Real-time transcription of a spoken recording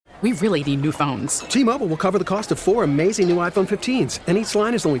We really need new phones. T-Mobile will cover the cost of 4 amazing new iPhone 15s, and each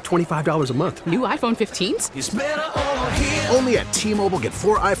line is only $25 a month. New iPhone 15s? It's better over here. Only at T-Mobile, get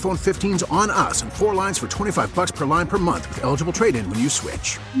 4 iPhone 15s on us and 4 lines for $25 per line per month with eligible trade-in when you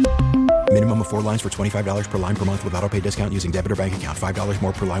switch. Minimum of 4 lines for $25 per line per month with autopay discount using debit or bank account. $5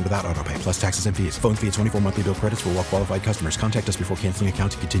 more per line without autopay, plus taxes and fees. Phone fee at 24 monthly bill credits for well-qualified customers. Contact us before canceling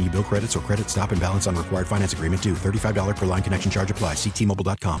account to continue bill credits or credit stop and balance on required finance agreement due. $35 per line connection charge applies. See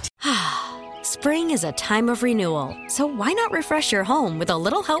T-Mobile.com. Spring is a time of renewal, so why not refresh your home with a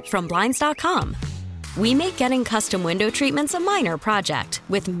little help from Blinds.com? We make getting custom window treatments a minor project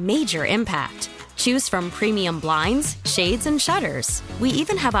with major impact. Choose from premium blinds, shades, and shutters. We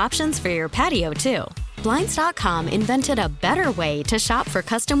even have options for your patio, too. Blinds.com invented a better way to shop for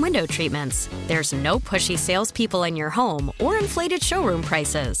custom window treatments. There's no pushy salespeople in your home or inflated showroom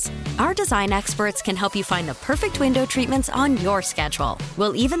prices. Our design experts can help you find the perfect window treatments on your schedule.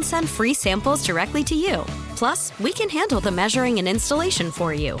 We'll even send free samples directly to you. Plus, we can handle the measuring and installation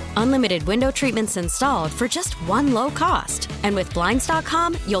for you. Unlimited window treatments installed for just one low cost. And with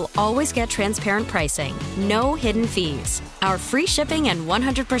Blinds.com, you'll always get transparent pricing. No hidden fees. Our free shipping and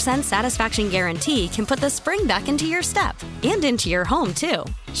 100% satisfaction guarantee can put the spring back into your step and into your home, too.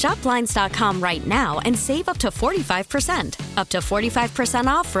 Shop Blinds.com right now and save up to 45%. Up to 45%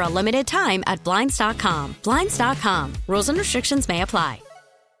 off for a limited time at Blinds.com. Blinds.com. Rules and restrictions may apply.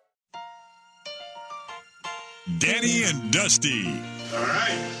 Danny and Dusty. All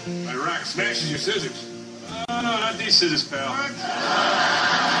right. My rock smashes your scissors. Oh, no, not these scissors, pal.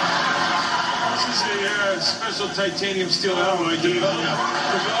 This is a special titanium steel alloy developed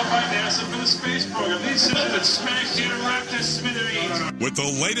by NASA for the space program. These scissors that smashed you and wrapped to smithereens. With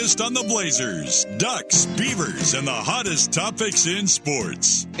the latest on the Blazers, Ducks, Beavers, and the hottest topics in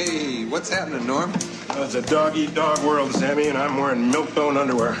sports. Hey, what's happening, Norm? It's a dog-eat-dog world, Sammy, and I'm wearing milk-bone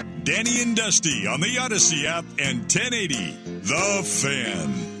underwear. Danny and Dusty on the Odyssey app and 1080 The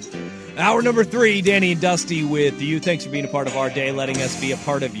Fan. Hour number 3, Danny and Dusty with you. Thanks for being a part of our day, letting us be a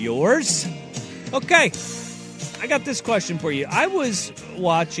part of yours. Okay, I got this question for you. I was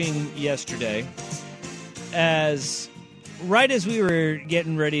watching yesterday right as we were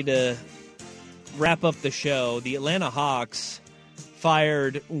getting ready to wrap up the show, the Atlanta Hawks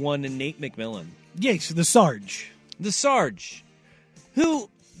fired one Nate McMillan. Yes, the Sarge. The Sarge, who,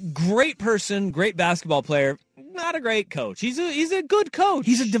 great person, great basketball player, not a great coach. He's a good coach.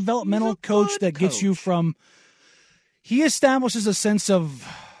 He's a developmental coach that gets you from... He establishes a sense of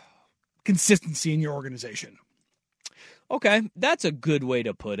consistency in your organization. Okay, that's a good way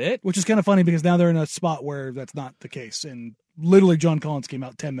to put it. Which is kind of funny because now they're in a spot where that's not the case. And literally John Collins came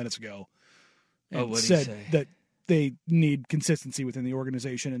out 10 minutes ago and said that they need consistency within the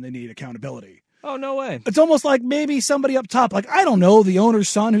organization and they need accountability. Oh, no way. It's almost like maybe somebody up top, like, I don't know, the owner's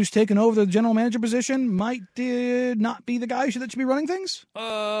son who's taken over the general manager position might not be the guy that should be running things?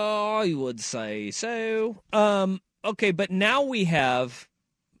 I would say so. Okay, but now we have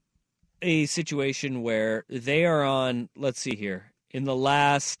a situation where they are on, let's see here, in the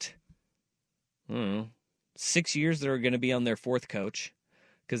last 6 years, they're going to be on their fourth coach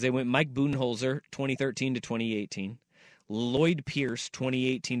because they went Mike Budenholzer, 2013 to 2018. Lloyd Pierce,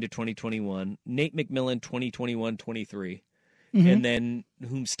 2018 to 2021, Nate McMillan, 2021-23, and then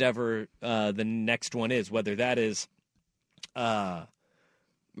whomstever the next one is, whether that is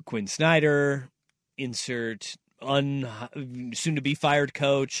Quinn Snyder, insert soon-to-be fired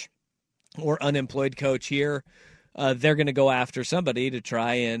coach or unemployed coach here, they're going to go after somebody to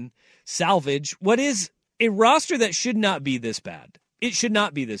try and salvage what is a roster that should not be this bad. It should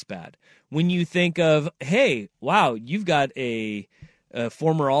not be this bad. When you think of, hey, wow, you've got a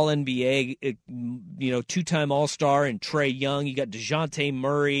former All-NBA, two-time All-Star and Trae Young. You got DeJounte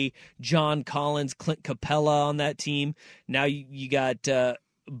Murray, John Collins, Clint Capella on that team. Now you got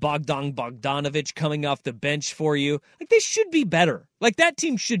Bogdan Bogdanovic coming off the bench for you. Like, they should be better. Like, that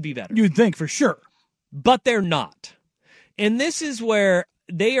team should be better. You'd think, for sure. But they're not. And this is where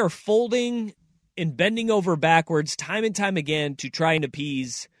they are folding and bending over backwards time and time again to try and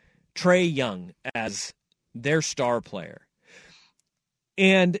appease Trae Young as their star player.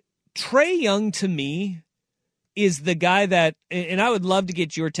 And Trae Young, to me, is the guy that, and I would love to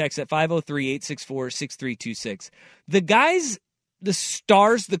get your text at 503-864-6326. The guys, the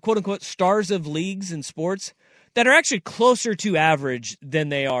stars, the quote-unquote stars of leagues and sports that are actually closer to average than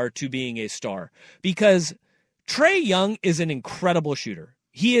they are to being a star. Because Trae Young is an incredible shooter.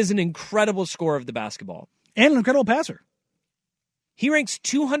 He is an incredible scorer of the basketball. And an incredible passer. He ranks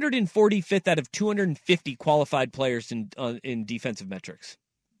 245th out of 250 qualified players in defensive metrics.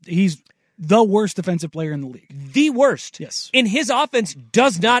 He's the worst defensive player in the league. The worst. Yes. And his offense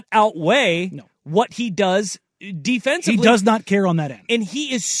does not outweigh what he does defensively. He does not care on that end. And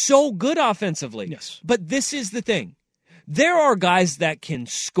he is so good offensively. Yes. But this is the thing. There are guys that can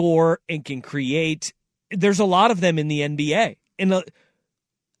score and can create. There's a lot of them in the NBA. And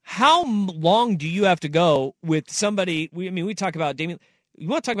how long do you have to go with somebody? We talk about Damian. You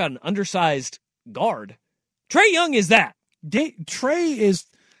want to talk about an undersized guard? Trae Young is that. Trae is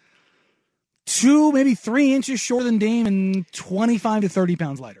 2, maybe 3 inches shorter than Dame and 25 to 30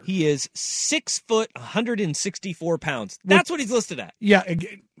 pounds lighter. He is 6 foot, 164 pounds. That's what he's listed at. Yeah.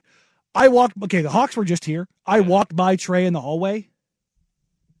 The Hawks were just here. I walked by Trae in the hallway.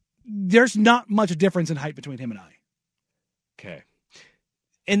 There's not much difference in height between him and I. Okay.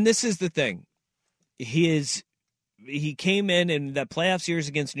 And this is the thing. He came in that playoff series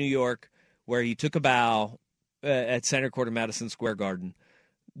against New York where he took a bow at center court of Madison Square Garden.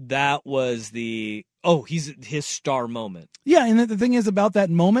 That was he's his star moment. Yeah, and the thing is about that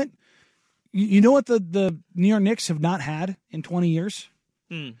moment, you know what the New York Knicks have not had in 20 years?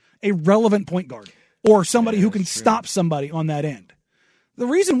 A relevant point guard or somebody who can stop somebody on that end. The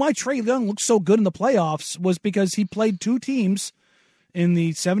reason why Trae Young looked so good in the playoffs was because he played 2 teams in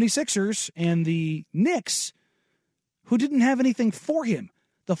the 76ers and the Knicks who didn't have anything for him.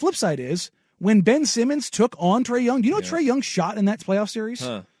 The flip side is when Ben Simmons took on Trae Young, do you know what Trae Young shot in that playoff series?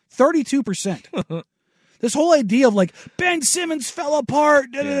 32%. This whole idea of like Ben Simmons fell apart.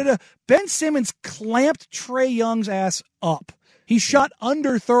 Ben Simmons clamped Trae Young's ass up. He shot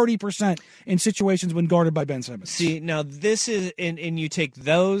under 30% in situations when guarded by Ben Simmons. See, now this is, and you take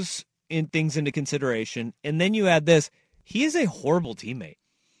those things into consideration, and then you add this. He is a horrible teammate.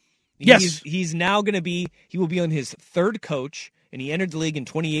 Yes. He's now going to be, he will be on his 3rd coach, and he entered the league in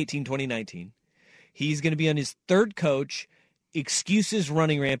 2018, 2019. He's going to be on his 3rd coach, excuses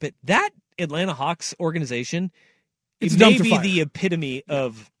running rampant. That Atlanta Hawks organization, it may be the epitome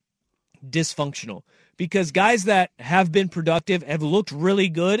of dysfunctional. Because guys that have been productive, have looked really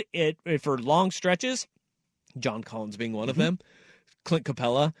good for long stretches, John Collins being one of them, Clint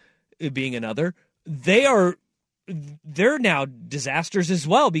Capella being another, they're now disasters as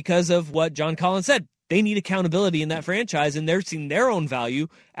well because of what John Collins said. They need accountability in that franchise, and they're seeing their own value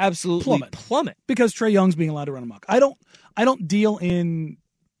absolutely plummet. Because Trae Young's being allowed to run amok. I don't deal in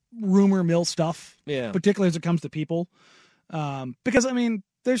rumor mill stuff, particularly as it comes to people. Because,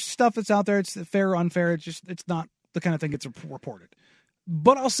 there's stuff that's out there. It's fair or unfair. It's not the kind of thing that's reported.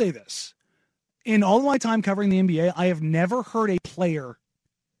 But I'll say this. In all of my time covering the NBA, I have never heard a player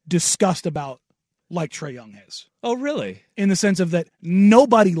discussed about like Trae Young is. Oh, really? In the sense of that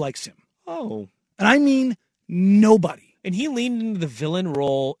nobody likes him. Oh. And I mean nobody. And he leaned into the villain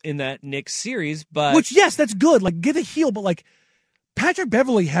role in that Knicks series, but... Which, yes, that's good. Like, get a heel, but, like, Patrick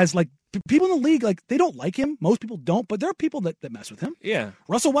Beverley has, like, people in the league, like, they don't like him. Most people don't, but there are people that mess with him. Yeah.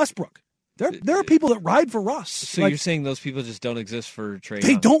 Russell Westbrook. There are people that ride for Russ. So you're saying those people just don't exist for Trae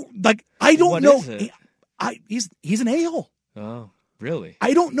Young? They don't. Like, I don't what know. Is it? He's an a-hole. Oh, really?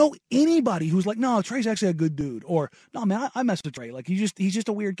 I don't know anybody who's like, no, Trae's actually a good dude. Or, no, man, I mess with Trae. Like, he's just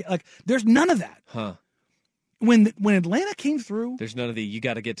a weird Like, there's none of that. Huh. When Atlanta came through... There's none of the, you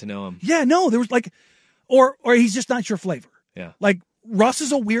got to get to know him. Yeah, no, there was like... Or he's just not your flavor. Yeah. Like, Russ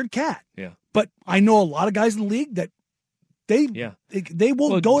is a weird cat. Yeah. But I know a lot of guys in the league that they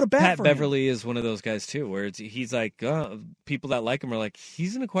will go to bat Pat for Beverley him. is one of those guys, too, where he's like, people that like him are like,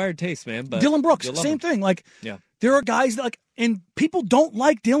 he's an acquired taste, man. But Dylan Brooks, same thing. Like, there are guys that, like, and people don't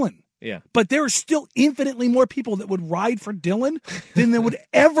like Dylan. Yeah. But there are still infinitely more people that would ride for Dylan than that would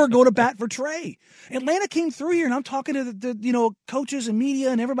ever go to bat for Trae. Atlanta came through here, and I'm talking to the coaches and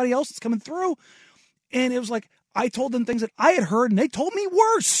media and everybody else that's coming through, and it was like, I told them things that I had heard, and they told me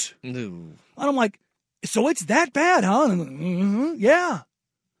worse. No. And I'm like, so it's that bad, huh? And yeah.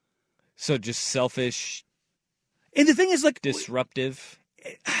 So just selfish. And the thing is, like, disruptive.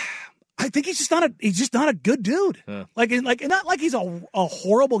 I think he's just not a good dude. Like, and not like he's a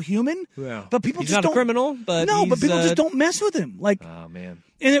horrible human. Yeah. But people he's just not don't, a criminal. But but people just don't mess with him. Like, oh man.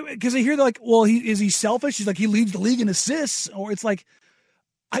 And because they hear they're like, well, is he selfish? He's like, he leads the league in assists, or it's like.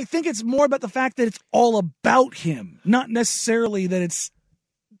 I think it's more about the fact that it's all about him, not necessarily that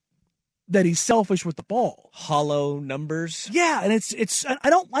he's selfish with the ball. Hollow numbers. Yeah, and it's I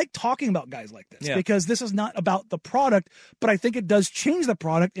don't like talking about guys like this because this is not about the product, but I think it does change the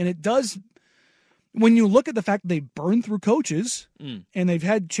product, and it does when you look at the fact that they burn through coaches and they've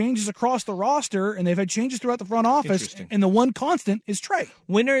had changes across the roster and they've had changes throughout the front office, and the one constant is Trae.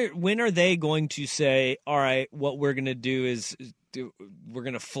 When are they going to say, all right, what we're going to do is we're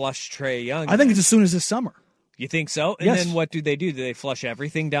going to flush Trae Young? I think it's as soon as this summer. You think so? And Yes. then what do? Do they flush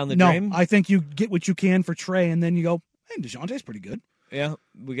everything down the No, drain? I think you get what you can for Trey, and then you go, hey, DeJounte's pretty good. Yeah,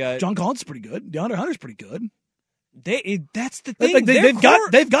 we got John Collins is pretty good. DeAndre Hunter's pretty good. That's the thing.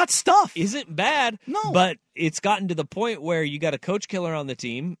 They've got stuff. Isn't bad. No, but it's gotten to the point where you got a coach killer on the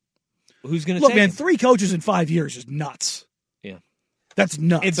team. Who's going to look, take man? him? 3 coaches in 5 years is nuts. Yeah, that's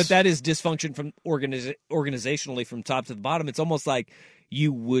nuts. But that is dysfunction from organizationally from top to the bottom. It's almost like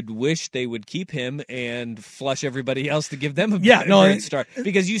you would wish they would keep him and flush everybody else to give them a great start.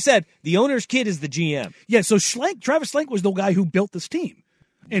 Because you said the owner's kid is the GM. Yeah, so Travis Schlenk was the guy who built this team.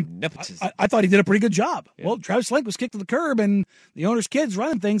 And I thought he did a pretty good job. Yeah. Well, Travis Schlenk was kicked to the curb, and the owner's kid's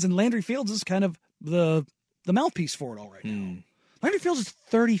running things, and Landry Fields is kind of the mouthpiece for it all right now. Landry Fields is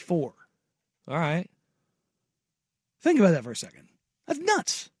 34. All right. Think about that for a second. That's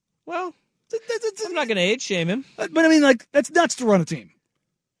nuts. Well, I'm not going to age shame him. But I mean, like, that's nuts to run a team.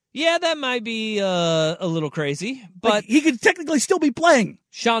 Yeah, that might be a little crazy, but like, he could technically still be playing.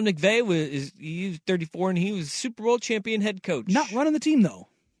 Sean McVay was 34, and he was Super Bowl champion head coach. Not running the team, though.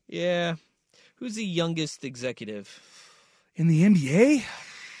 Yeah. Who's the youngest executive? In the NBA?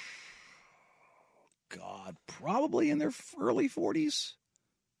 God, probably in their early 40s.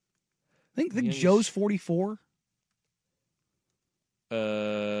 I think Joe's 44.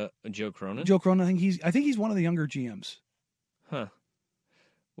 Joe Cronin? Joe Cronin, I think he's one of the younger GMs. Huh.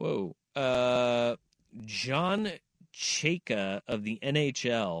 Whoa. John Chayka of the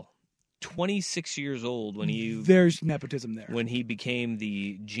NHL, 26 years old There's nepotism there. When he became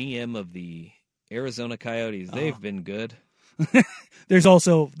the GM of the Arizona Coyotes. They've been good. There's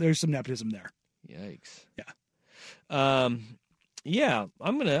some nepotism there. Yikes. Yeah. Yeah,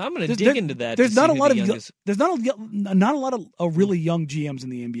 I'm gonna dig into that. There's not a lot of really young GMs in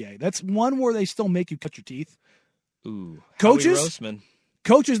the NBA. That's one where they still make you cut your teeth. Ooh, coaches, Howie Roseman.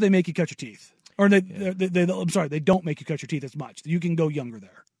 Coaches, they make you cut your teeth, or they I'm sorry, they don't make you cut your teeth as much. You can go younger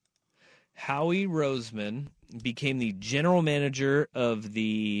there. Howie Roseman became the general manager of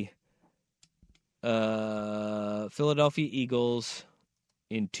the Philadelphia Eagles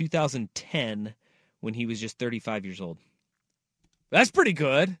in 2010 when he was just 35 years old. That's pretty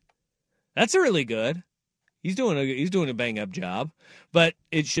good. That's really good. He's doing a bang up job, but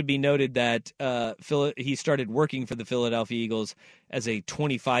it should be noted that he started working for the Philadelphia Eagles as a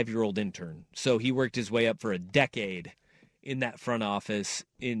 25-year-old intern. So he worked his way up for a decade in that front office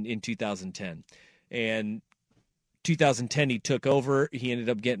in 2010. And 2010 he took over. He ended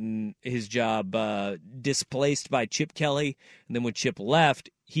up getting his job displaced by Chip Kelly, and then when Chip left,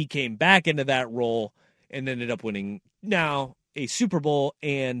 he came back into that role and ended up winning now a Super Bowl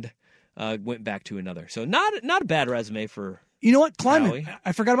and went back to another. So not a bad resume for You know what? Kleiman. Howie.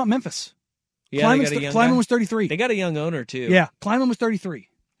 I forgot about Memphis. Yeah, Kleiman was 33. They got a young owner, too. Yeah, Kleiman was 33.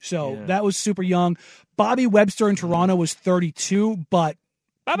 So that was super young. Bobby Webster in Toronto was 32, but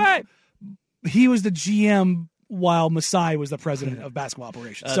he was the GM while Masai was the president of basketball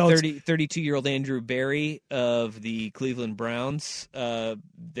operations. So 32-year-old Andrew Barry of the Cleveland Browns,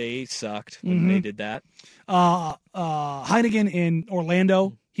 they sucked when they did that. Heineken in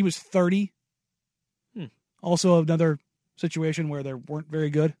Orlando, he was 30. Also another situation where they weren't very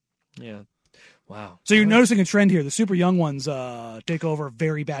good. Yeah. Wow. So you're noticing a trend here. The super young ones take over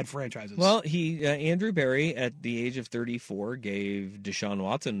very bad franchises. Well, Andrew Barry, at the age of 34, gave Deshaun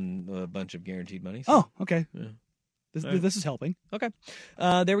Watson a bunch of guaranteed money. So. Oh, okay. Yeah. This is helping. Okay.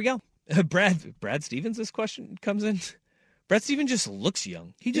 There we go. Brad Stevens, this question comes in. Brad Stevens just looks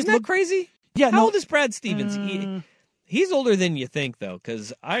young. Isn't that crazy? Yeah. How old is Brad Stevens? He's older than you think, though,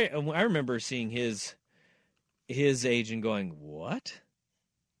 because I remember seeing his age and going, what?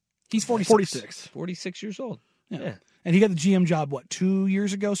 He's 46. 46 years old. Yeah. And he got the GM job, 2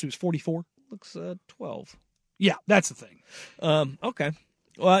 years ago? So he was 44? Looks 12. Yeah, that's the thing. Okay.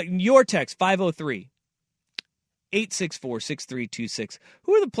 Well, your text, 503-864-6326.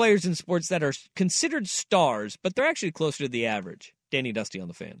 Who are the players in sports that are considered stars, but they're actually closer to the average? Danny Dusty on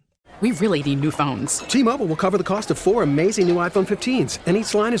the Fan. We really need new phones. T-Mobile will cover the cost of 4 amazing new iPhone 15s, and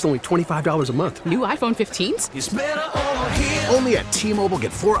each line is only $25 a month. New iPhone 15s? It's better over here. Only at T-Mobile,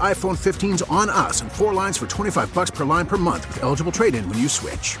 get 4 iPhone 15s on us and 4 lines for $25 per line per month with eligible trade-in when you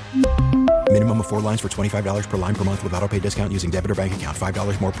switch. Minimum of 4 lines for $25 per line per month with autopay discount using debit or bank account.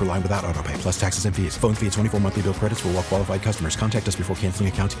 $5 more per line without autopay, plus taxes and fees. Phone fee at 24 monthly bill credits for well-qualified customers. Contact us before canceling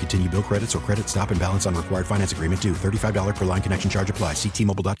account to continue bill credits or credit stop and balance on required finance agreement due. $35 per line connection charge applies. See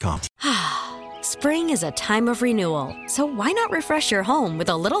T-Mobile.com. Spring is a time of renewal, so why not refresh your home with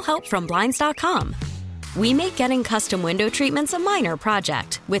a little help from Blinds.com? We make getting custom window treatments a minor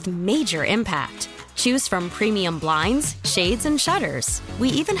project with major impact. Choose from premium blinds, shades, and shutters. We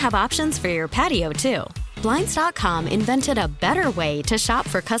even have options for your patio, too. Blinds.com invented a better way to shop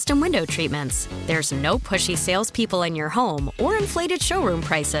for custom window treatments. There's no pushy salespeople in your home or inflated showroom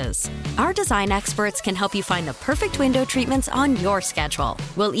prices. Our design experts can help you find the perfect window treatments on your schedule.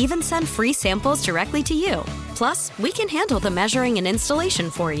 We'll even send free samples directly to you. Plus, we can handle the measuring and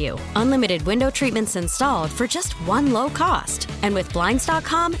installation for you. Unlimited window treatments installed for just one low cost. And with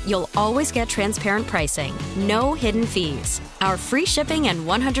Blinds.com, you'll always get transparent pricing. No hidden fees. Our free shipping and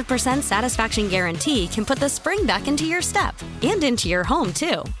 100% satisfaction guarantee can put the spring back into your step and into your home,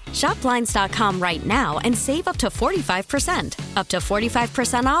 too. Shop Blinds.com right now and save up to 45%. Up to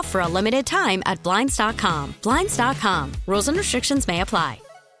 45% off for a limited time at Blinds.com. Blinds.com. Rules and restrictions may apply.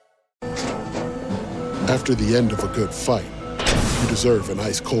 After the end of a good fight, you deserve an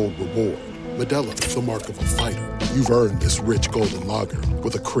ice-cold reward. Modelo is the mark of a fighter. You've earned this rich golden lager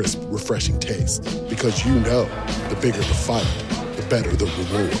with a crisp, refreshing taste. Because you know, the bigger the fight, the better the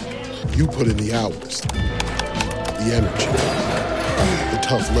reward. You put in the hours, the energy, the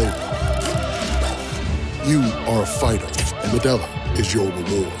tough labor. You are a fighter, and Modelo is your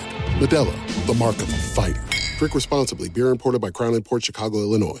reward. Modelo, the mark of a fighter. Drink responsibly. Beer imported by Crown Imports, Chicago,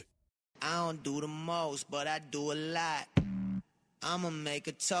 Illinois. I don't do the most, but I do a lot. I'ma make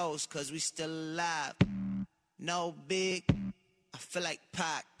a toast, cause we still alive. No big, I feel like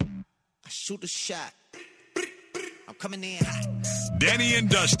Pac. I shoot a shot. I'm coming in hot. Danny and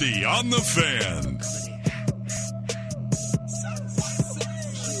Dusty on the Fan.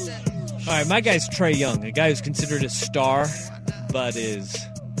 All right, my guy's Trae Young, a guy who's considered a star, but is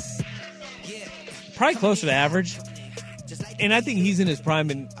probably closer to average. And I think he's in his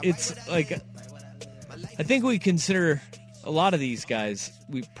prime, and it's like, I think we consider a lot of these guys,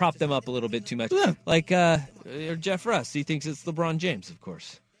 we prop them up a little bit too much. Yeah. Like Jeff Russ, he thinks it's LeBron James, of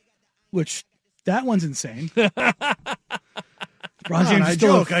course. Which, that one's insane. LeBron James I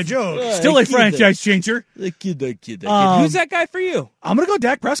joke. Still a franchise changer. The kid. Who's that guy for you? I'm going to go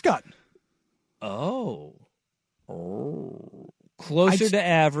Dak Prescott. Oh. Closer to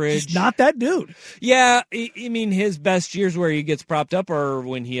average. He's not that dude. Yeah, I mean, his best years where he gets propped up are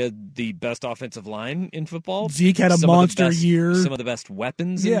when he had the best offensive line in football. Zeke had a monster year. Some of the best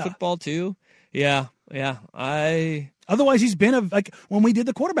weapons in football, too. Yeah. Otherwise, he's been like when we did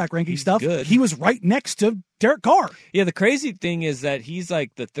the quarterback ranking stuff, good. He was right next to Derek Carr. Yeah, the crazy thing is that he's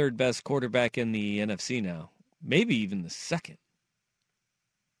like the third best quarterback in the NFC now. Maybe even the second.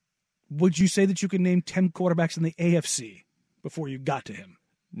 Would you say that you can name 10 quarterbacks in the AFC before you got to him?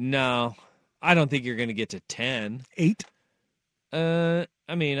 No, I don't think you're going to get to 10. 8? I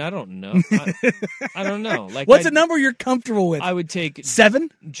mean, I don't know. I don't know. Like, what's a number you're comfortable with? I would take 7.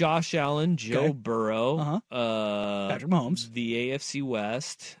 Josh Allen, Joe Burrow, Patrick Mahomes, the AFC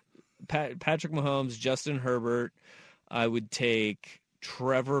West, Patrick Mahomes, Justin Herbert. I would take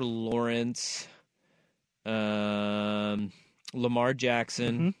Trevor Lawrence, Lamar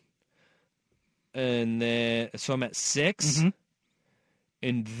Jackson, and then so I'm at 6.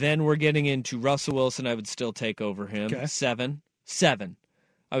 And then we're getting into Russell Wilson. I would still take over him. Okay. 7.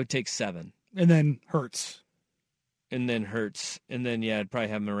 I would take 7. And then Hurts. And then, yeah, I'd probably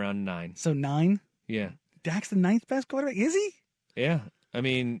have him around 9. So 9? Yeah. Dak's the 9th best quarterback? Is he? Yeah. I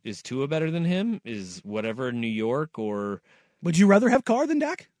mean, is Tua better than him? Is whatever New York or... Would you rather have Carr than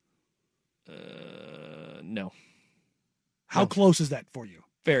Dak? No. How close is that for you?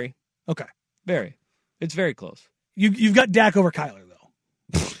 Very. Okay. Very. It's very close. You've got Dak over Kyler,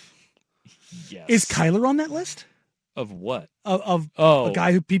 though. Yes. Is Kyler on that list? Of what? Of a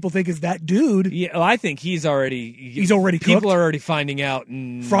guy who people think is that dude. Yeah, well, I think he's already cooked. People are already finding out.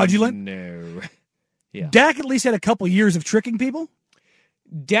 Fraudulent? No. Yeah. Dak at least had a couple years of tricking people.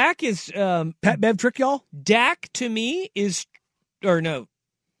 Dak is Pat Bev trick y'all? Dak to me is Kyler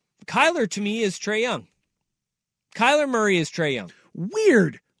to me is Trae Young. Kyler Murray is Trae Young.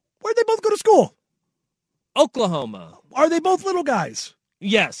 Weird. Where'd they both go to school? Oklahoma. Are they both little guys?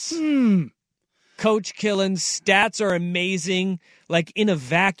 Yes. Coach Killen's stats are amazing. Like, in a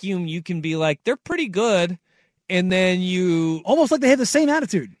vacuum, you can be like, they're pretty good. And then you... Almost like they have the same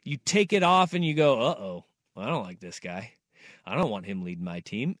attitude. You take it off and you go, uh-oh, I don't like this guy. I don't want him leading my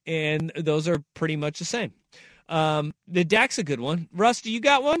team. And those are pretty much the same. The Dak's a good one. Russ, do you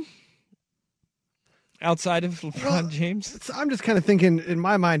got one? Outside of LeBron James? I'm just kind of thinking, in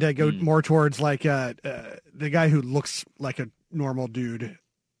my mind, I go more towards like the guy who looks like a normal dude,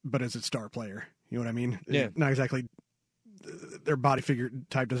 but is a star player. You know what I mean? Yeah. Not exactly, their body figure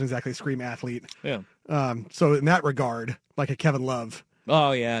type doesn't exactly scream athlete. Yeah. So in that regard, like a Kevin Love.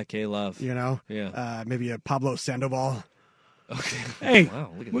 Oh, yeah, K-Love. You know? Yeah. Maybe a Pablo Sandoval. Okay. Hey,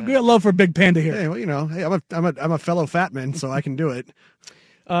 wow, look at we that. got love for Big Panda here. Hey, well, you know, hey, I'm a fellow fat man, so I can do it.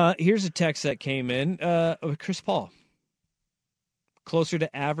 Here's a text that came in. Chris Paul. Closer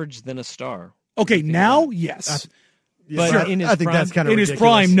to average than a star. Okay, now, yes. But sure. in his I think prime, that's kind of in ridiculous. his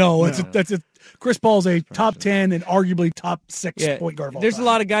prime, no. That's Chris Paul's a top 10 and arguably top 6 point guard of all There's time. a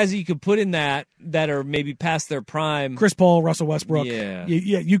lot of guys that you could put in that are maybe past their prime. Chris Paul, Russell Westbrook. Yeah.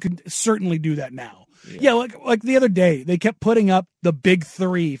 You can certainly do that now. Yeah, like the other day, they kept putting up the big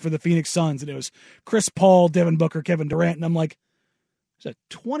three for the Phoenix Suns, and it was Chris Paul, Devin Booker, Kevin Durant, and I'm like, there's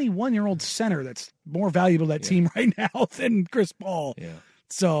a 21-year-old center that's more valuable to that team right now than Chris Paul. Yeah.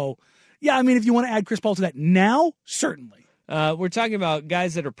 So, yeah, I mean, if you want to add Chris Paul to that now, certainly. We're talking about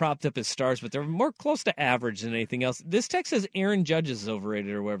guys that are propped up as stars, but they're more close to average than anything else. This text says Aaron Judge is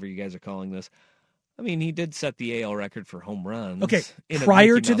overrated, or whatever you guys are calling this. I mean, he did set the AL record for home runs. Okay, in a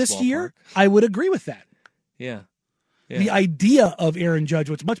prior Mickey to Mouse this ballpark. year, I would agree with that. Yeah. The idea of Aaron Judge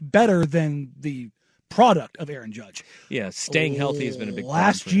was much better than the product of Aaron Judge. Yeah, staying healthy has been a big problem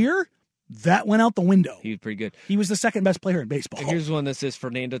Last for him. year, that went out the window. He was pretty good. He was the second best player in baseball. And here's one that says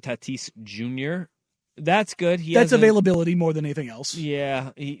Fernando Tatis Jr. That's good. That's availability more than anything else.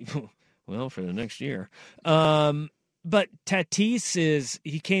 Yeah. Well, for the next year. But Tatis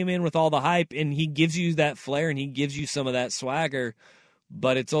he came in with all the hype, and he gives you that flair, and he gives you some of that swagger.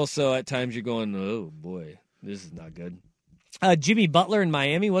 But it's also at times you're going, oh, boy, this is not good. Jimmy Butler in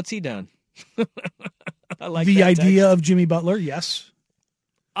Miami, what's he done? I like the that idea text. of Jimmy Butler, yes.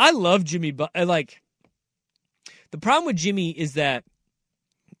 I love Jimmy Butler. The problem with Jimmy is that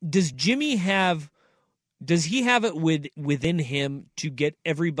does he have it within him to get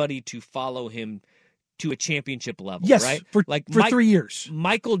everybody to follow him to a championship level? Yes, right? for 3 years.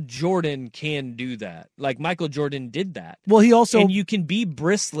 Michael Jordan can do that. Like Michael Jordan did that. Well, he also and you can be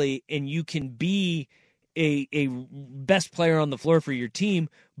bristly and you can be a best player on the floor for your team,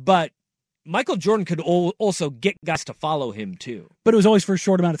 but Michael Jordan could also get guys to follow him too. But it was always for a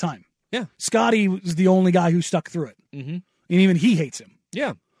short amount of time. Yeah. Scotty was the only guy who stuck through it. Mm-hmm. And even he hates him.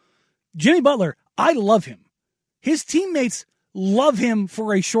 Yeah. Jimmy Butler, I love him. His teammates love him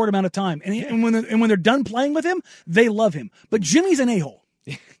for a short amount of time. And when they're done playing with him, they love him. But Jimmy's an a-hole.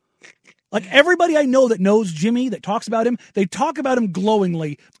 Like everybody I know that knows Jimmy, that talks about him, they talk about him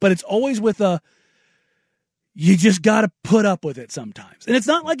glowingly, but it's always with you just got to put up with it sometimes. And it's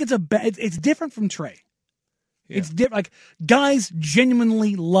not like it's it's different from Trey. Yeah. It's different. Like guys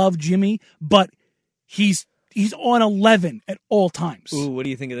genuinely love Jimmy, but he's on 11 at all times. Ooh, what do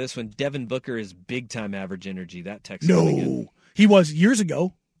you think of this one? Devin Booker is big time average energy. That text. coming in. He was years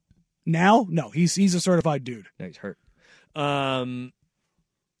ago. Now, no, he's a certified dude. No, he's hurt.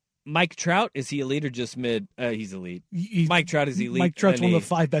 Mike Trout, is he elite or just mid? He's elite. Mike Trout is elite. Mike Trout's one of the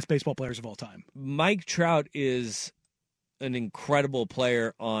 5 best baseball players of all time. Mike Trout is an incredible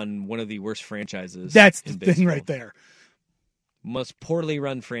player on one of the worst franchises. That's the baseball. thing right there. Most poorly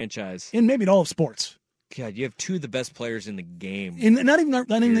run franchise. And maybe in all of sports. God, you have 2 of the best players in the game. Not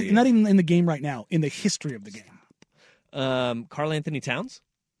even in the game right now, in the history of the game. Karl Anthony Towns?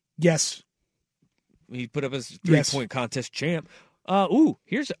 Yes. He put up his 3-point contest champ.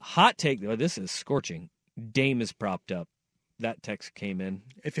 Here's a hot take. Oh, this is scorching. Dame is propped up. That text came in.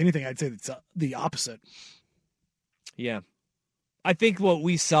 If anything, I'd say it's the opposite. Yeah. I think what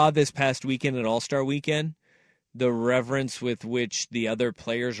we saw this past weekend at All-Star Weekend, the reverence with which the other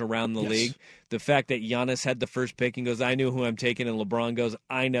players around the league, the fact that Giannis had the first pick and goes, I know who I'm taking, and LeBron goes,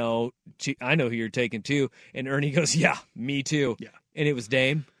 I know who you're taking too, and Ernie goes, yeah, me too. Yeah. And it was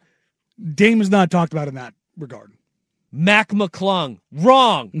Dame. Dame is not talked about in that regard. Mac McClung.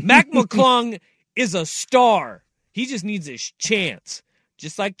 Wrong. Mac McClung is a star. He just needs his chance.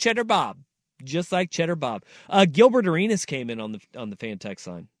 Just like Cheddar Bob. Gilbert Arenas came in on the fan text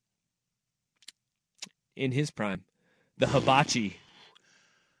line. In his prime. The hibachi.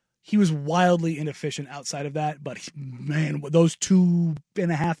 He was wildly inefficient outside of that, but man, those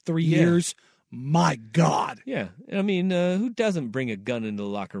 2.5, 3 years, my God. Yeah. I mean, who doesn't bring a gun into the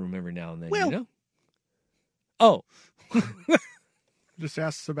locker room every now and then, well, you know? Oh. Just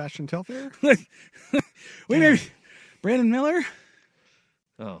ask Sebastian Telfair. Maybe Brandon Miller.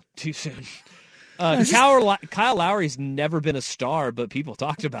 Oh, too soon. Kyle Lowry's never been a star, but people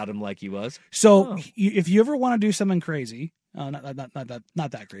talked about him like he was. So if you ever want to do something crazy, not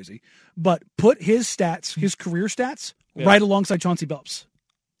that crazy, but put his stats, his career stats, right alongside Chauncey Billups.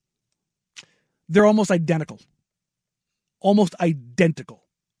 They're almost identical.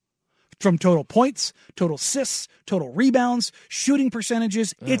 From total points, total assists, total rebounds, shooting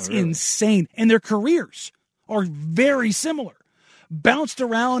percentages. It's insane. And their careers are very similar. Bounced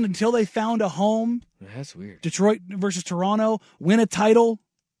around until they found a home. That's weird. Detroit versus Toronto, win a title,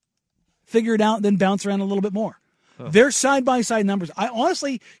 figure it out, then bounce around a little bit more. Their side-by-side numbers. I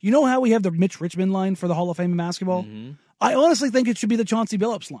honestly, you know how we have the Mitch Richmond line for the Hall of Fame in basketball? Mm-hmm. I honestly think it should be the Chauncey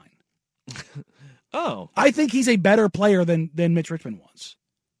Billups line. Oh. I think he's a better player than Mitch Richmond was.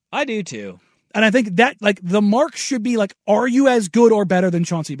 I do too. And I think that, like, the mark should be like, are you as good or better than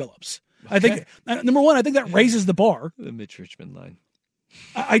Chauncey Billups? Okay. I think, number one, I think that raises the bar. The Mitch Richmond line.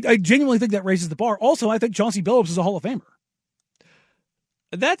 I genuinely think that raises the bar. Also, I think Chauncey Billups is a Hall of Famer.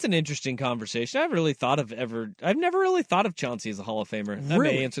 That's an interesting conversation. I've never really thought of Chauncey as a Hall of Famer. That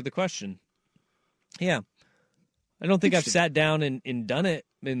may answer the question. Yeah. I don't think I've sat down and done it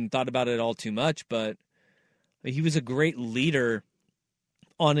and thought about it all too much, but he was a great leader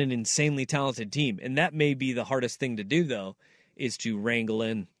on an insanely talented team. And that may be the hardest thing to do, though, is to wrangle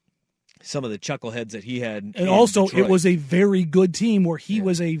in some of the chuckleheads that he had. And also, Detroit. it was a very good team where he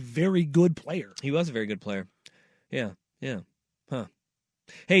was a very good player. He was a very good player. Yeah. Huh.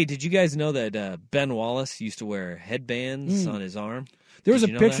 Hey, did you guys know that Ben Wallace used to wear headbands on his arm? There was a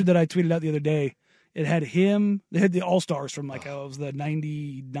picture that I tweeted out the other day. It had him. They had the All-Stars from it was the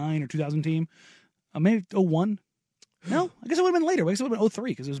 99 or 2000 team. Maybe 01. No, I guess it would have been later. I guess it would have been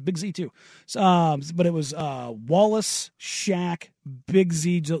 03 because it was Big Z too. But it was Wallace, Shaq, Big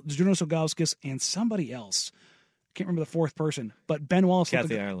Z, Jonas Ogauskas, and somebody else. Can't remember the fourth person. But Ben Wallace.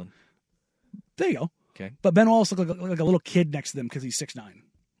 Kathy Ireland. There you go. Okay. But Ben Wallace looked like a little kid next to them because he's 6'9".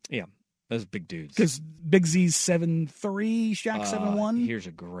 Yeah, those big dudes. Because Big Z's 7'3", Shaq 7'1". Here's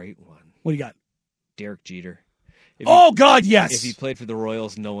a great one. What do you got? Derek Jeter. God, yes. If he played for the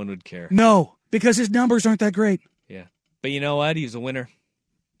Royals, no one would care. No, because his numbers aren't that great. Yeah. But you know what? He's a winner.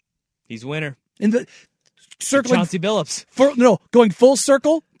 He's a winner. In the circling Chauncey Billups. Going full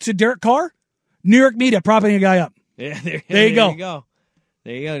circle to Derek Carr, New York media propping a guy up. Yeah, there you go.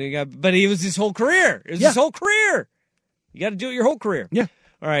 There you go. But he was his whole career. It was his whole career. You got to do it your whole career. Yeah.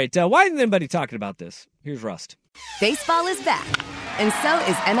 All right. Why isn't anybody talking about this? Here's Rust. Baseball is back, and so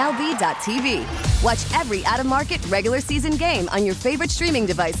is MLB.tv. Watch every out-of-market regular season game on your favorite streaming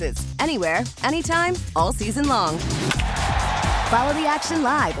devices, anywhere, anytime, all season long. Follow the action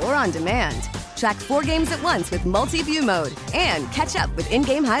live or on demand. Track 4 games at once with multi-view mode and catch up with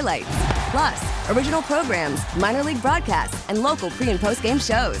in-game highlights. Plus, original programs, minor league broadcasts, and local pre- and post-game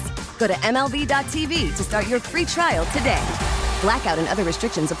shows. Go to MLB.tv to start your free trial today. Blackout and other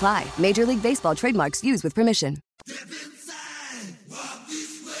restrictions apply. Major League Baseball trademarks used with permission.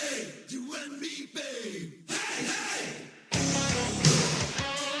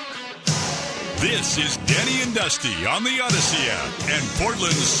 This is Denny and Dusty on the Odyssey app and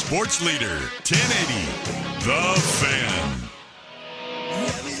Portland's sports leader, 1080, The Fan.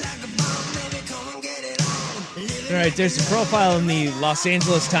 All right, there's a profile in the Los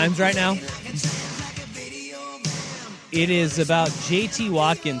Angeles Times right now. It is about J.T.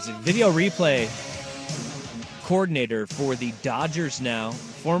 Watkins, video replay coordinator for the Dodgers now,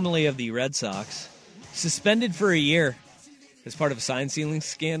 formerly of the Red Sox, suspended for a year as part of a sign stealing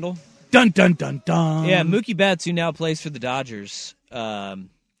scandal. Dun, dun, dun, dun. Yeah, Mookie Betts, who now plays for the Dodgers,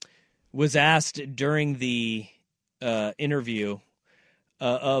 was asked during the interview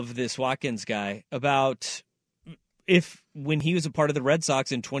of this Watkins guy about if, when he was a part of the Red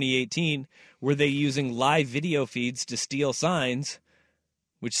Sox in 2018, were they using live video feeds to steal signs,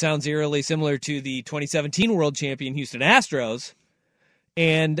 which sounds eerily similar to the 2017 world champion Houston Astros.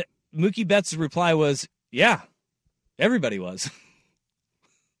 And Mookie Betts' reply was, yeah, everybody was.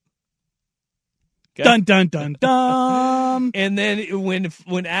 Okay. Dun, dun, dun, dun. And then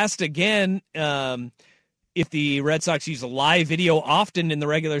when asked again if the Red Sox use live video often in the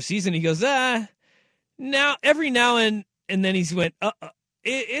regular season, he goes, now every now and then he went,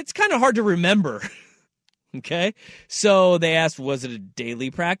 it's kind of hard to remember. Okay. So they asked, was it a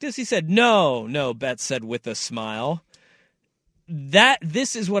daily practice? He said, no, Betts said with a smile.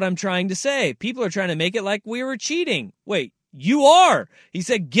 This is what I'm trying to say. People are trying to make it like we were cheating. Wait, you are. He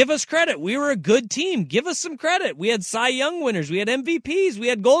said, give us credit. We were a good team. Give us some credit. We had Cy Young winners. We had MVPs. We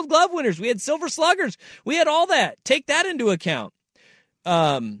had Gold Glove winners. We had Silver Sluggers. We had all that. Take that into account.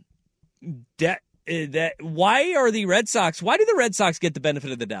 Why do the Red Sox get the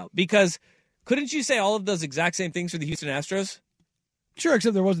benefit of the doubt? Because couldn't you say all of those exact same things for the Houston Astros? Sure,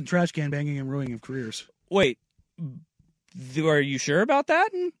 except there wasn't trash can banging and ruining of careers. Wait, are you sure about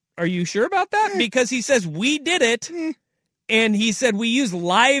that? Are you sure about that? Because he says we did it, and he said we used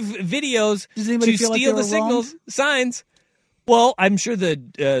live videos to steal the signals, signs. Well, I'm sure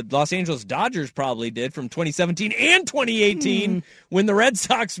the Los Angeles Dodgers probably did from 2017 and 2018 when the Red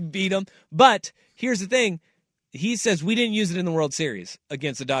Sox beat them. But here's the thing. He says we didn't use it in the World Series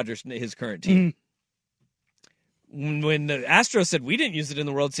against the Dodgers, his current team. When the Astros said we didn't use it in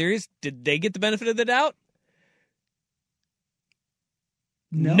the World Series, did they get the benefit of the doubt?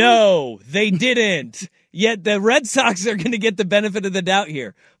 No, they didn't. Yet the Red Sox are going to get the benefit of the doubt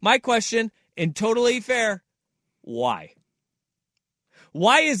here. My question, and totally fair, why?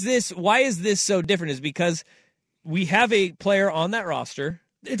 Why is this so different? Is because we have a player on that roster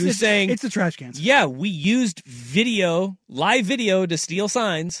who's saying it's the trash cans. Yeah, we used live video to steal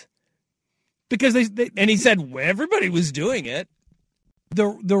signs because and he said everybody was doing it.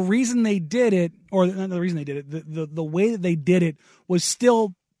 The reason they did it, or not the reason they did it, the way that they did it was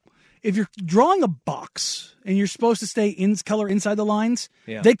still, if you're drawing a box and you're supposed to stay in color inside the lines,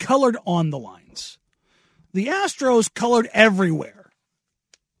 they colored on the lines. The Astros colored everywhere.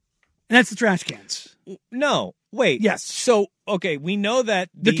 And that's the trash cans. No, wait. Yes. So, okay, we know that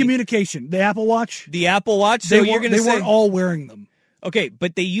the communication, the Apple Watch. The Apple Watch, so you're going to say... They weren't all wearing them. Okay,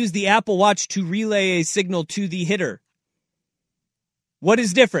 but they used the Apple Watch to relay a signal to the hitter. What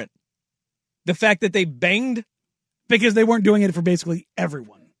is different? The fact that they banged? Because they weren't doing it for basically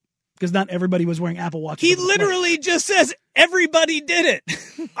everyone. Because not everybody was wearing Apple Watches. He literally just says everybody did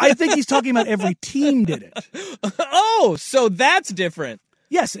it. I think he's talking about every team did it. Oh, so that's different.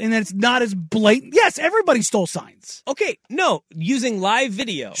 Yes, and it's not as blatant. Yes, everybody stole signs. Okay, no, using live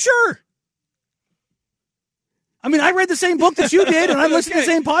video. Sure. I mean, I read the same book that you did, and I listened to the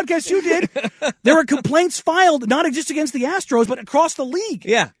same podcast you did. There were complaints filed, not just against the Astros, but across the league.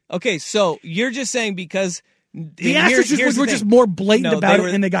 Yeah. Okay, so you're just saying because... The Astros were just more blatant about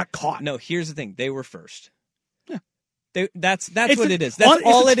it, and they got caught. No, here's the thing. They were first. Yeah. That's what it is. That's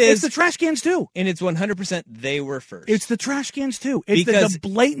all it is. It's the trash cans, too. And it's 100% they were first. It's the trash cans, too. It's the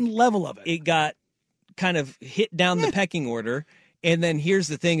blatant level of it. It got kind of hit down the pecking order. And then here's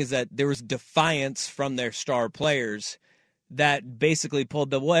the thing is that there was defiance from their star players that basically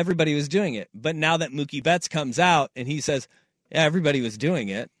pulled everybody was doing it. But now that Mookie Betts comes out and he says, yeah, everybody was doing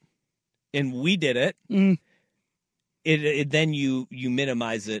it and we did it, then you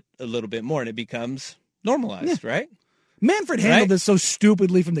minimize it a little bit more and it becomes normalized, right? Manfred handled this so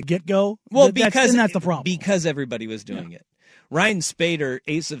stupidly from the get-go. Well, that's the problem. Because everybody was doing it. Ryan Spader,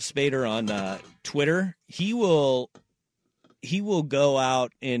 Ace of Spader on Twitter, he will go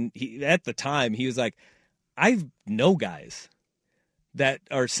out and at the time he was like, I know guys that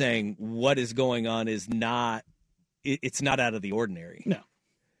are saying what is going on is not, it's not out of the ordinary. No.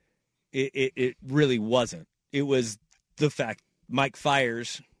 It really wasn't. It was the fact Mike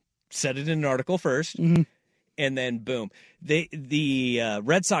Fiers said it in an article first, and then boom. The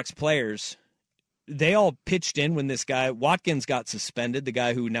Red Sox players, they all pitched in when this guy, Watkins, got suspended, the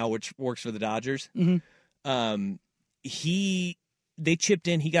guy who now works for the Dodgers. They chipped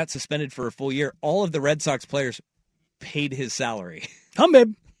in. He got suspended for a full year. All of the Red Sox players paid his salary. Come,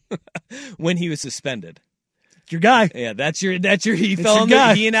 babe. When he was suspended. It's your guy. Yeah,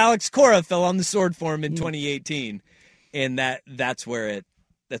 he and Alex Cora fell on the sword for him in 2018. And that's where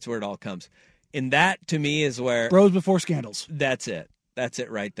it all comes. And that to me is where bros before scandals. That's it. That's it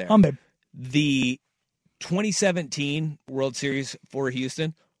right there. Babe. The 2017 World Series for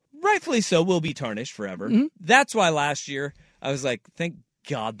Houston, rightfully so, will be tarnished forever. That's why last year I was like, thank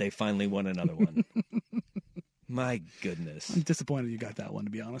God they finally won another one. My goodness. I'm disappointed you got that one,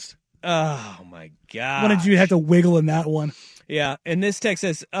 to be honest. Oh, my God. When did you have to wiggle in that one? Yeah, and this text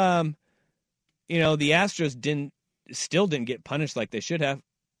says, the Astros still didn't get punished like they should have.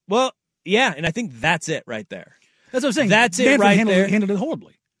 Well, yeah, and I think that's it right there. That's what I'm saying. That's it right there. Handled it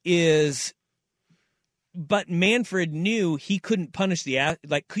horribly. But Manfred knew he couldn't punish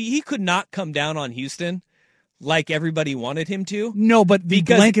he could not come down on Houston like everybody wanted him to. No, but the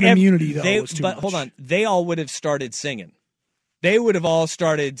blanket immunity, though, was too much. Hold on. They all would have started singing. They would have all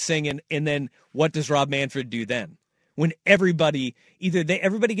started singing, and then what does Rob Manfred do then? When everybody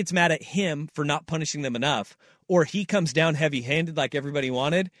gets mad at him for not punishing them enough, or he comes down heavy-handed like everybody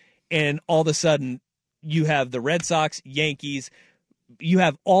wanted, and all of a sudden you have the Red Sox, Yankees, you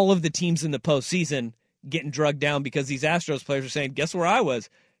have all of the teams in the postseason getting drugged down because these Astros players are saying, guess where I was?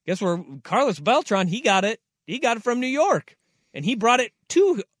 Guess where Carlos Beltran, he got it. He got it from New York, and he brought it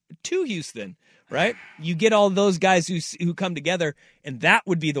to Houston, right? You get all those guys who come together, and that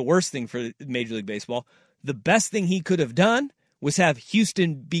would be the worst thing for Major League Baseball. The best thing he could have done was have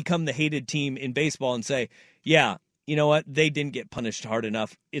Houston become the hated team in baseball and say, yeah, you know what? They didn't get punished hard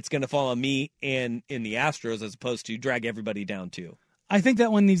enough. It's going to fall on me and in the Astros as opposed to drag everybody down too. I think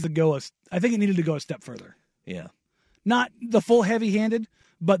that one needs to go. I think it needed to go a step further. Yeah, not the full heavy-handed,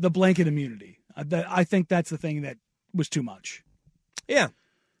 but the blanket immunity. I think that's the thing that was too much. Yeah,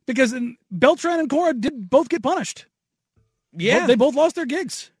 because Beltran and Cora did both get punished. Yeah, they both lost their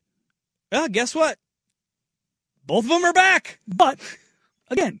gigs. Well, guess what? Both of them are back. But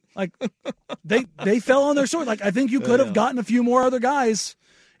again, like they fell on their sword. Like I think you could have gotten a few more other guys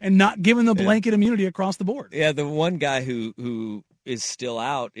and not given the blanket immunity across the board. Yeah, the one guy who is still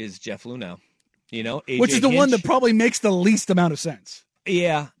out is Jeff Luhnow. AJ Which is the Hinch. one that probably makes the least amount of sense.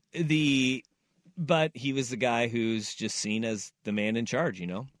 Yeah, but he was the guy who's just seen as the man in charge,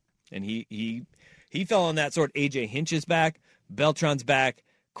 and he fell on that sword. AJ Hinch is back, Beltran's back,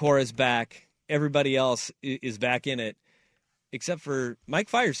 Cora's back, everybody else is back in it, except for Mike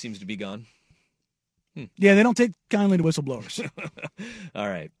Fiers seems to be gone. Yeah, they don't take kindly to whistleblowers. All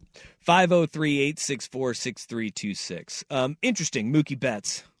right. 503-864-6326. Interesting. Mookie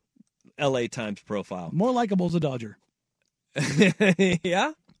Betts, LA Times profile. More likable as a Dodger.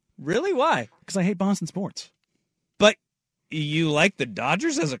 Yeah? Really? Why? Because I hate Boston sports. But you like the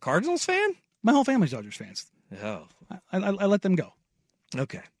Dodgers as a Cardinals fan? My whole family's Dodgers fans. Oh. I let them go.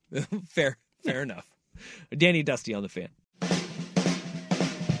 Okay. Fair enough. Danny Dusty on the Fan.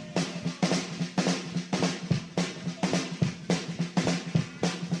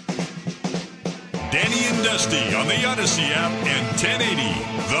 Danny and Dusty on the Odyssey app and 1080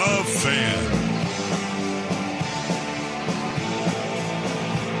 The Fan.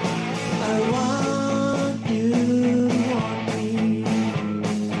 I want you to want me.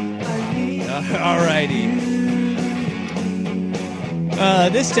 I need All righty.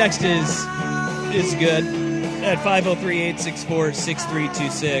 This text is good at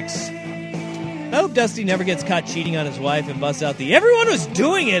 503-864-6326. I hope Dusty never gets caught cheating on his wife and busts out the "everyone was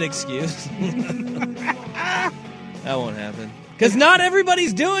doing it" excuse. That won't happen. Because not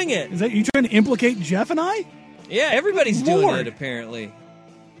everybody's doing it. Is that you trying to implicate Jeff and I? Yeah, everybody's Lord. doing it, apparently.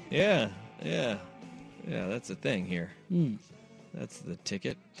 Yeah, that's the thing here. That's the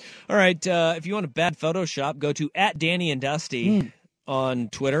ticket. All right, if you want a bad Photoshop, go to @DannyandDusty on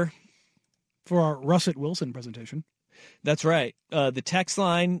Twitter. For our Russell Wilson presentation. That's right. The text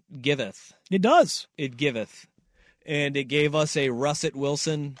line giveth. It does. It giveth. And it gave us a Russell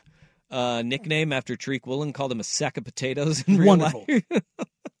Wilson nickname after Tariq Woolen called him a sack of potatoes in real Wonderful. life.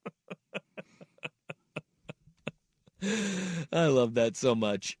 I love that so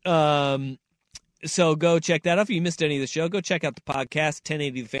much. So go check that out. If you missed any of the show, go check out the podcast,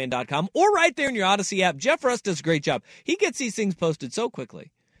 1080thefan.com, or right there in your Odyssey app. Jeff Rust does a great job. He gets these things posted so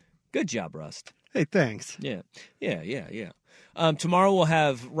quickly. Good job, Rust. Hey, thanks. Yeah. Tomorrow we'll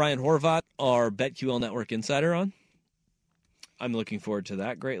have Ryan Horvat, our BetQL Network insider, on. I'm looking forward to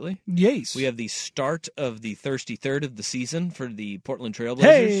that greatly. Yes. We have the start of the Thirsty Third of the season for the Portland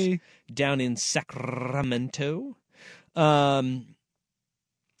Trailblazers down in Sacramento. And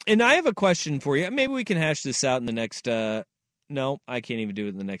I have a question for you. Maybe we can hash this out in the next no, I can't even do it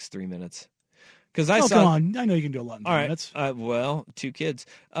in the next 3 minutes. Because come on. I know you can do a lot in 3 minutes. Well, 2 kids.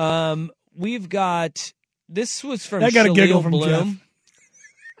 We've got, this was from I got a giggle from Bloom.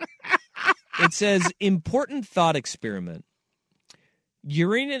 It says, important thought experiment.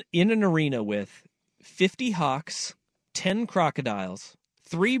 You're in an arena with 50 hawks, 10 crocodiles,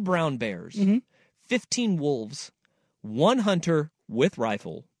 3 brown bears, 15 wolves, 1 hunter with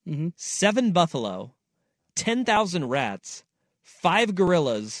rifle, 7 buffalo, 10,000 rats, 5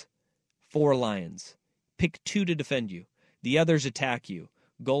 gorillas, 4 lions. Pick 2 to defend you. The others attack you.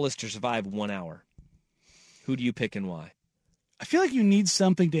 Goal is to survive 1 hour. Who do you pick and why? I feel like you need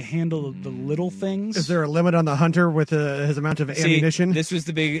something to handle the little things. Is there a limit on the hunter with his amount of ammunition? This was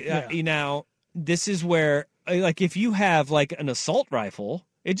the big... now, this is where, like, if you have, like, an assault rifle,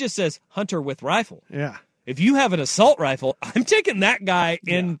 it just says hunter with rifle. Yeah. If you have an assault rifle, I'm taking that guy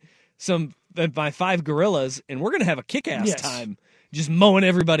in my 5 gorillas, and we're going to have a kick-ass time just mowing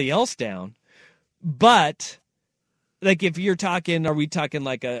everybody else down. But... like, if you're talking, are we talking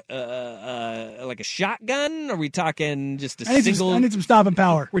like a shotgun? Are we talking just I need some stopping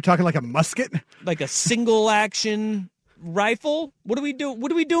power. We're talking like a musket, like a single action rifle? What do we do?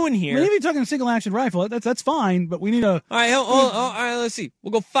 What are we doing here? Maybe talking a single action rifle. That's fine, but we need a. All right, all right. Let's see.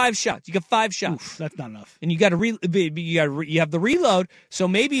 We'll go 5 shots. You got 5 shots. Oof, that's not enough. And you got to you have the reload. So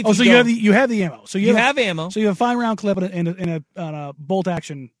maybe if you have the ammo. So you have ammo. So you have a 5-round clip and a bolt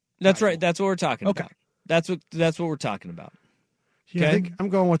action. That's rifle. right. That's what we're talking about. That's what we're talking about. Yeah, I think I'm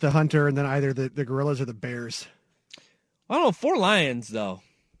going with the hunter and then either the gorillas or the bears. I don't know. 4 lions, though.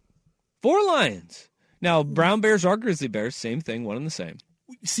 4 lions. Now, brown bears are grizzly bears. Same thing, one and the same.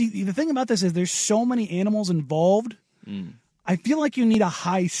 See, the thing about this is there's so many animals involved. I feel like you need a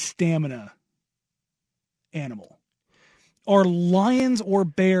high stamina animal. Or lions or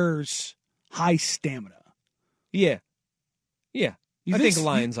bears high stamina. Yeah. I think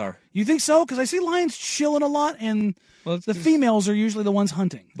lions are. You think so? Because I see lions chilling a lot, and the females are usually the ones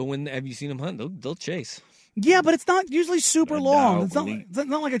hunting. But have you seen them hunt? They'll chase. Yeah, but it's not usually super long. It's when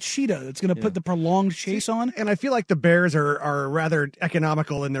not like a cheetah that's going to put the prolonged chase on. And I feel like the bears are rather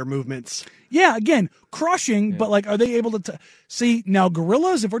economical in their movements. Yeah, again, crushing, but like, are they able to see now?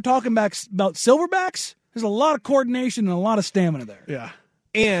 Gorillas, if we're talking about silverbacks, there's a lot of coordination and a lot of stamina there. Yeah,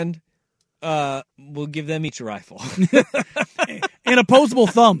 and we'll give them each a rifle and opposable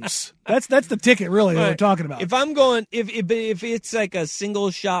thumbs. That's the ticket, really, that we're talking about. If I'm going, if it's like a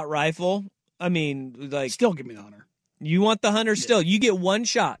single shot rifle, I mean, like, still give me the hunter. You want the hunter still? You get one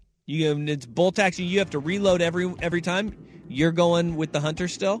shot. It's bolt action. You have to reload every time. You're going with the hunter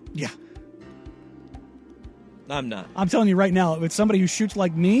still? Yeah. I'm not. I'm telling you right now, if it's somebody who shoots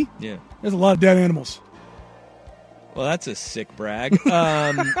like me, yeah, there's a lot of dead animals. Well, that's a sick brag.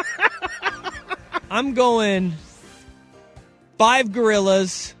 I'm going 5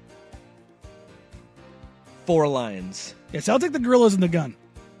 gorillas, 4 lions. Yes, I'll take the gorillas and the gun.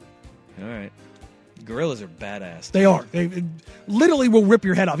 All right. Gorillas are badass. They are. They literally will rip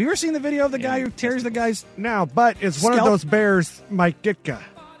your head off. You ever seen the video of the guy who tears the guy's now? But it's one of those bears, Mike Ditka.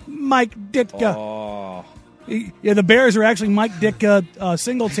 Mike Ditka. Oh. Yeah, the Bears are actually Mike Ditka,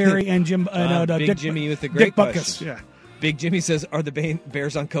 Singletary, and Big Jimmy with the great question. Yeah. Big Jimmy says, "Are the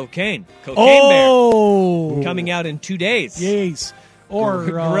Bears on cocaine? Bear coming out in 2 days." Yes, or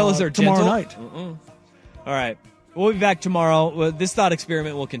gorillas are tomorrow gentle? night. All right, we'll be back tomorrow. This thought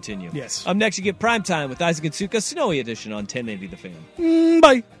experiment will continue. Yes. Up next, you get Prime Time with Isaac and Suka, Snowy Edition on 1080 The Fan.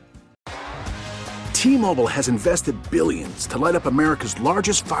 Bye. T-Mobile has invested billions to light up America's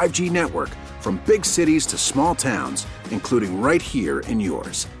largest 5G network, from big cities to small towns, including right here in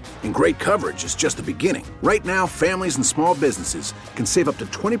yours. And great coverage is just the beginning. Right now, families and small businesses can save up to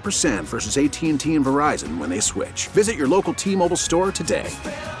 20% versus AT&T and Verizon when they switch. Visit your local T-Mobile store today.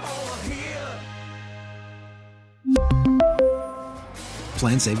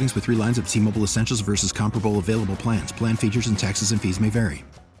 Plan savings with 3 lines of T-Mobile Essentials versus comparable available plans. Plan features and taxes and fees may vary.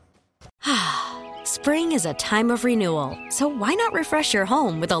 Spring is a time of renewal, so why not refresh your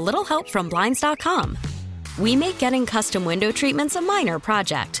home with a little help from Blinds.com? We make getting custom window treatments a minor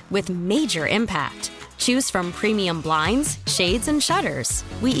project with major impact. Choose from premium blinds, shades, and shutters.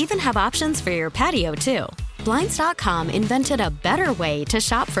 We even have options for your patio, too. Blinds.com invented a better way to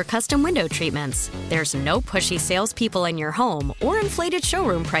shop for custom window treatments. There's no pushy salespeople in your home or inflated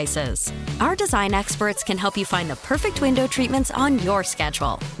showroom prices. Our design experts can help you find the perfect window treatments on your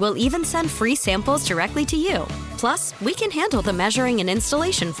schedule. We'll even send free samples directly to you. Plus, we can handle the measuring and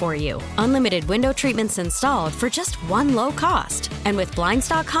installation for you. Unlimited window treatments installed for just one low cost. And with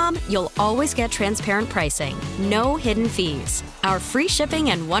Blinds.com, you'll always get transparent pricing. No hidden fees. Our free shipping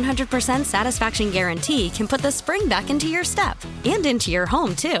and 100% satisfaction guarantee can put the spring back into your step and into your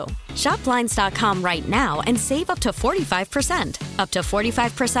home, too. Shop Blinds.com right now and save up to 45%. Up to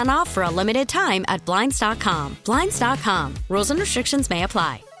 45% off for a limited time at Blinds.com. Blinds.com. Rules and restrictions may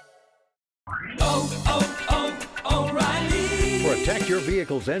apply. Protect your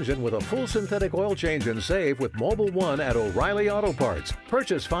vehicle's engine with a full synthetic oil change and save with Mobil 1 at O'Reilly Auto Parts.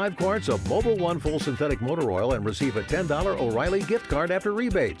 Purchase 5 quarts of Mobil 1 full synthetic motor oil and receive a $10 O'Reilly gift card after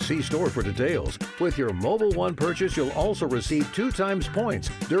rebate. See store for details. With your Mobil 1 purchase, you'll also receive 2 times points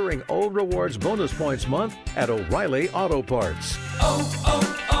during O Rewards Bonus Points Month at O'Reilly Auto Parts.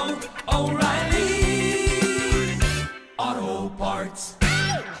 O'Reilly Auto Parts.